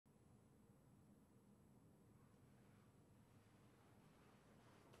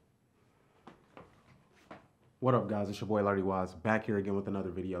What up, guys? It's your boy LerdyWise, back here again with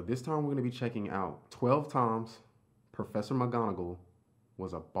another video. This time we're going to be checking out 12 times Professor Mcgonagall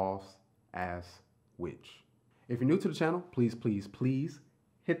was a boss-ass witch. If you're new to the channel, please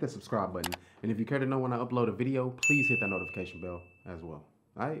hit the subscribe button. And if you care to know when I upload a video, please hit that notification bell as well.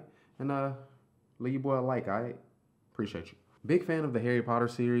 Alright? And leave your boy a like, alright? Appreciate you. Big fan of the Harry Potter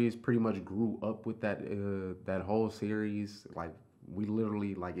series. Pretty much grew up with that that whole series. Like, we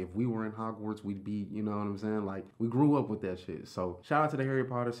literally, like, if we were in Hogwarts, we'd be, you know what I'm saying? Like, we grew up with that shit. So shout out to the Harry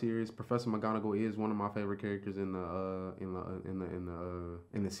Potter series. Professor Mcgonagall is one of my favorite characters in the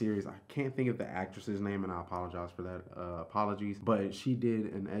series. I can't think of the actress's name, and I apologize for that. Apologies, but she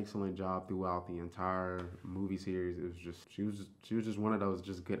did an excellent job throughout the entire movie series. It was just she was just one of those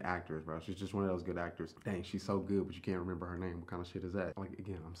just good actors, bro. She's just one of those good actors. Dang, she's so good, but you can't remember her name. What kind of shit is that? Like,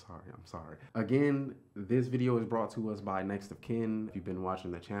 again, I'm sorry. Again, this video is brought to us by Next of Kin. If you've been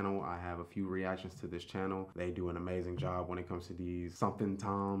watching the channel, I have a few reactions to this channel. They do an amazing job when it comes to these something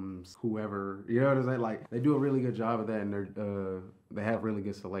toms, whoever, you know what I'm saying? Like, they do a really good job of that, and they have really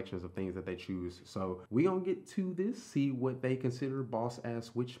good selections of things that they choose. So we gonna get to this, see what they consider boss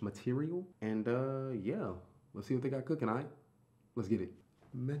ass witch material, and yeah, let's see what they got cooking. All right, let's get it.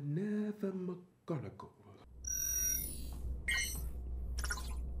 Minerva McGonagall.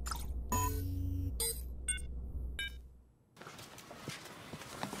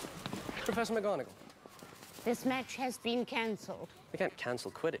 Professor Mcgonagall. This match has been cancelled. We can't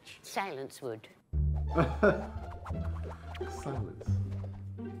cancel Quidditch. Silence would. Silence.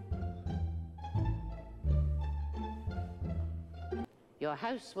 Your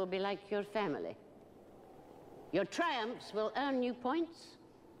house will be like your family. Your triumphs will earn you points.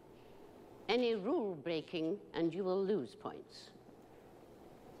 Any rule breaking and you will lose points.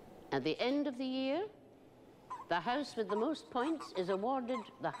 At the end of the year, the house with the most points is awarded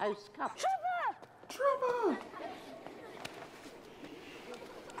the House Cup. Trevor!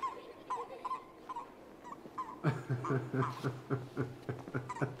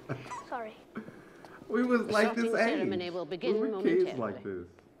 Sorry. We was like this age. The ceremony will begin we were momentarily. kids like this.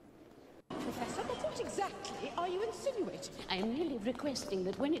 Professor, but what exactly are you insinuating? I am merely requesting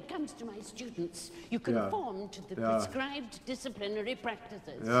that when it comes to my students, you conform to the prescribed disciplinary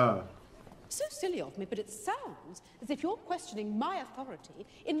practices. Yeah. So silly of me, but it sounds as if you're questioning my authority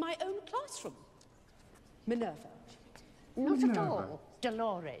in my own classroom. Minerva. Not at all,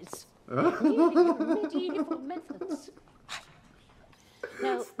 Dolores. Merely your medieval methods.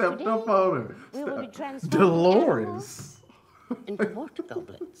 Now, Stepped up on her. we will be transforming Dolores. into water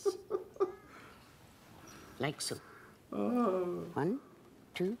goblets. Like so. Oh. 1,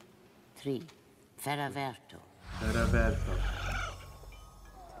 2, 3. Ferraverto.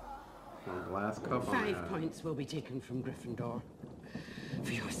 One glass cup on 5 points will be taken from Gryffindor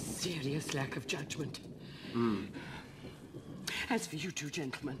for your serious lack of judgment. As for you two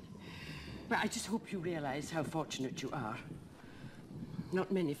gentlemen, well, I just hope you realize how fortunate you are.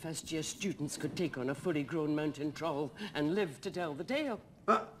 Not many first-year students could take on a fully grown mountain troll and live to tell the tale.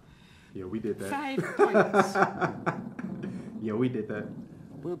 Yeah, we did that. 5 points Yeah, we did that.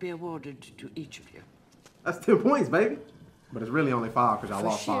 will be awarded to each of you. That's 10 points, baby. But it's really only 5 because y'all For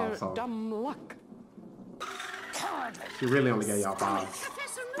lost sheer 5. So dumb luck. she really only gave y'all 5.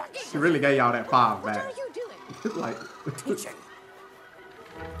 Professor She really gave y'all that 5 back. What are you doing? Like, Teaching.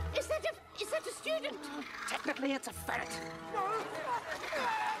 Is that a student? Technically, it's a ferret.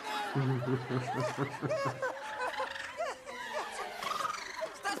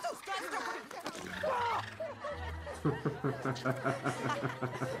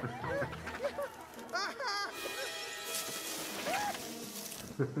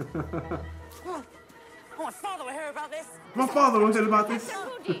 Oh, my father will hear about this. my father will hear about this.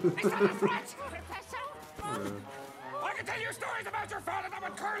 Professor? I can tell you stories about your father that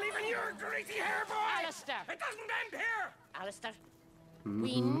would curl even your greasy hair, boy! Alistair. It doesn't end here! Alistair,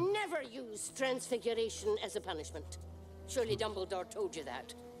 we never use transfiguration as a punishment. Surely Dumbledore told you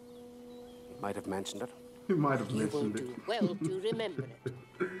that. Might have mentioned it. He might have You will mentioned it. do well to remember it.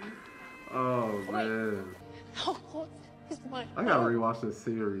 Oh, man. Oh, it's my I gotta rewatch this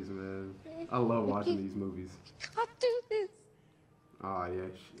series, man. I love watching these movies. I'll do this. Oh, yeah.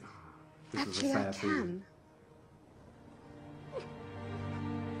 This is a sad series.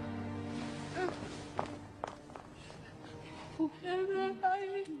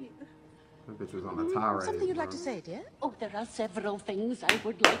 That bitch was on a tirade. Something you'd bro. like to say, dear? Oh, there are several things I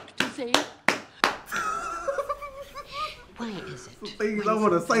would like to say. Why is it? Things I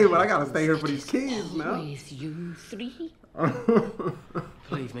want to say, but I gotta stay here for these kids now. Always you three.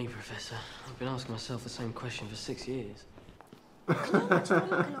 Believe me, Professor, I've been asking myself the same question for 6 years. Can you imagine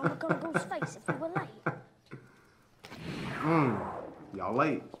the look on Mcgonagall's face if we were late? Y'all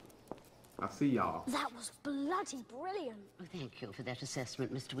late. I see y'all. That was bloody brilliant. Oh, thank you for that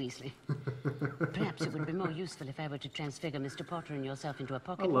assessment, Mr. Weasley. Perhaps it would be more useful if I were to transfigure Mr. Potter and yourself into a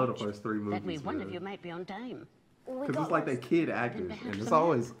pocket I love the watch. first 3 movies. That way one man. of you might be on time. Because it's like they kid actors, and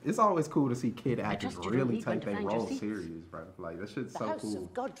it's always cool to see kid actors really take their role serious, bro. Like that shit's so House cool.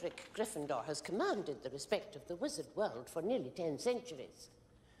 of Godric Gryffindor has commanded the respect of the wizard world for nearly 10 centuries.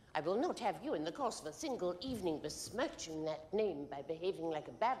 I will not have you in the course of a single evening besmirching that name by behaving like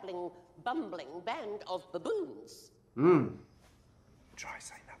a babbling, bumbling band of baboons. Try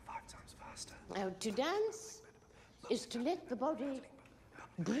saying that 5 times faster. Now, to dance is to let the body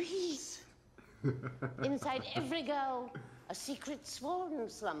breathe. Inside every girl, a secret swan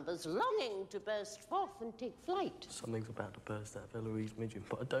slumbers, longing to burst forth and take flight. Something's about to burst out of Eloise Midgen,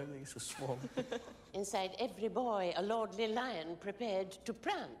 but I don't think it's a swan. Inside every boy, a lordly lion prepared to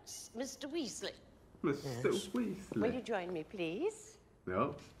prance. Mr. Weasley. Mr. Weasley. Will you join me, please?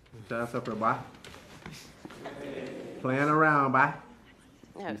 Nope. Shut up, boy. Playing around, boy.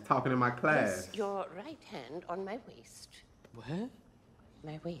 Now, He's talking in my class. place your right hand on my waist. Where?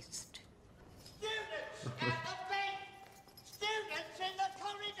 My waist. Students at the bench! Students in the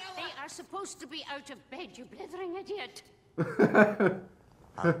corridor! They are supposed to be out of bed, you blithering idiot.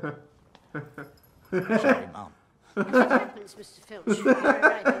 Sorry, Mum. As it happens, Mr. Filch, your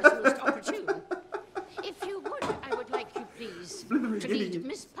arrival is most opportune. If you would, I would like you, please, to lead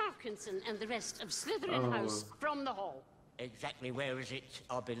Miss Parkinson and the rest of Slytherin House from the hall. Exactly where is it?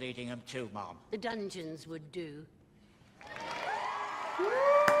 I'll be leading them to, Mum. The dungeons would do. Woo!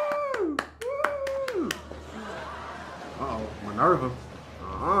 Woo! Uh-oh, Minerva.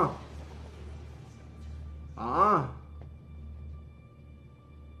 Uh-uh. Uh-uh.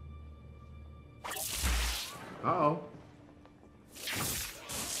 Uh-oh.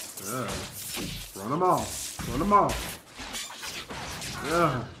 Run them off. Run them off.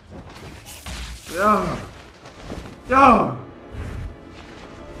 Yeah. Yeah. Yeah.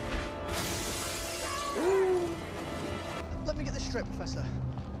 Let me get this straight, Professor.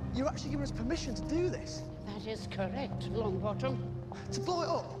 You're actually giving us permission to do this? That is correct, Longbottom. To blow it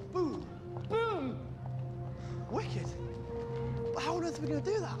up? Boom! Boom! Wicked. But how on earth are we going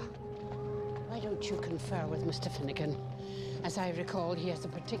to do that? Why don't you confer with Mr. Finnegan? As I recall, he has a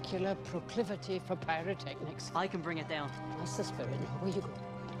particular proclivity for pyrotechnics. I can bring it down. That's the spirit. Now, where you go?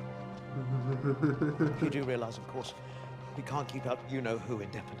 You do realise, of course, we can't keep up you-know-who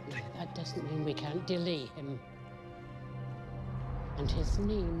indefinitely. That doesn't mean we can't delay him. And his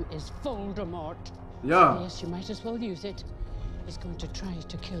name is Voldemort. Yeah. So yes, you might as well use it. He's going to try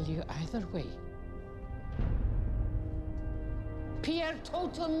to kill you either way. Pier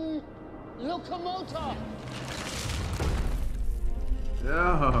totum locomotor.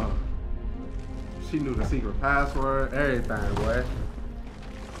 Yeah. She knew the secret password, everything, boy.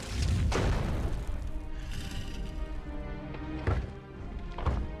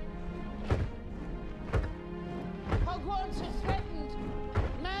 Hogwarts is threatened.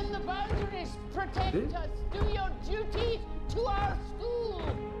 Man the boundaries. Protect us. Do your duty to our school.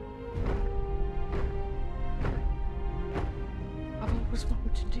 I've always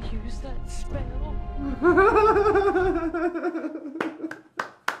wanted to use that spell.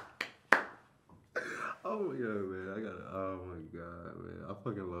 Oh my god, man. Oh my god, man. I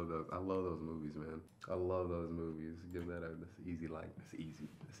fucking love those. I love those movies, man. I love those movies. Give that a that's easy like. That's easy.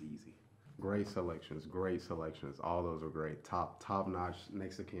 That's easy. Great selections. Great selections. All those are great. Top notch.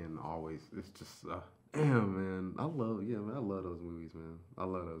 Next to kin always. It's just damn, man. I love those movies, man. I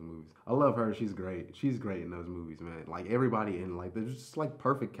love those movies. I love her. She's great. She's great in those movies, man. Like everybody in like there's just like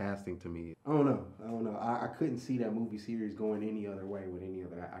perfect casting to me. I don't know. I couldn't see that movie series going any other way with any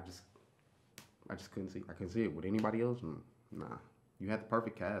other. I just couldn't see. I couldn't see it with anybody else. Nah. You had the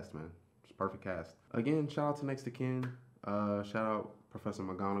perfect cast, man. Just perfect cast. Again, shout out to Next to Kin. Shout out Professor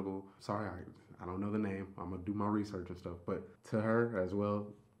Mcgonagall. Sorry, I don't know the name. I'm gonna do my research and stuff. But to her as well,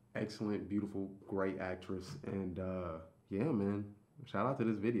 excellent, beautiful, great actress. And yeah, man. Shout out to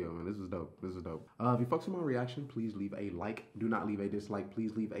this video, man. This was dope. This was dope. If you fucks with my reaction, please leave a like. Do not leave a dislike.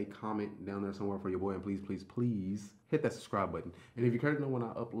 Please leave a comment down there somewhere for your boy. And please, please, please hit that subscribe button. And if you care to know when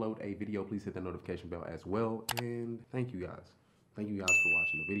I upload a video, please hit the notification bell as well. And thank you guys. Thank you guys for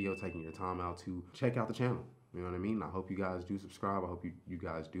watching the video, taking your time out to check out the channel. You know what I mean? I hope you guys do subscribe. I hope you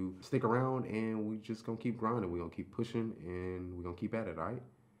guys do stick around, and we just gonna keep grinding. We're gonna keep pushing, and we're gonna keep at it, all right?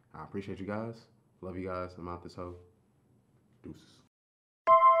 I appreciate you guys. Love you guys. I'm out this hoe. Deuces.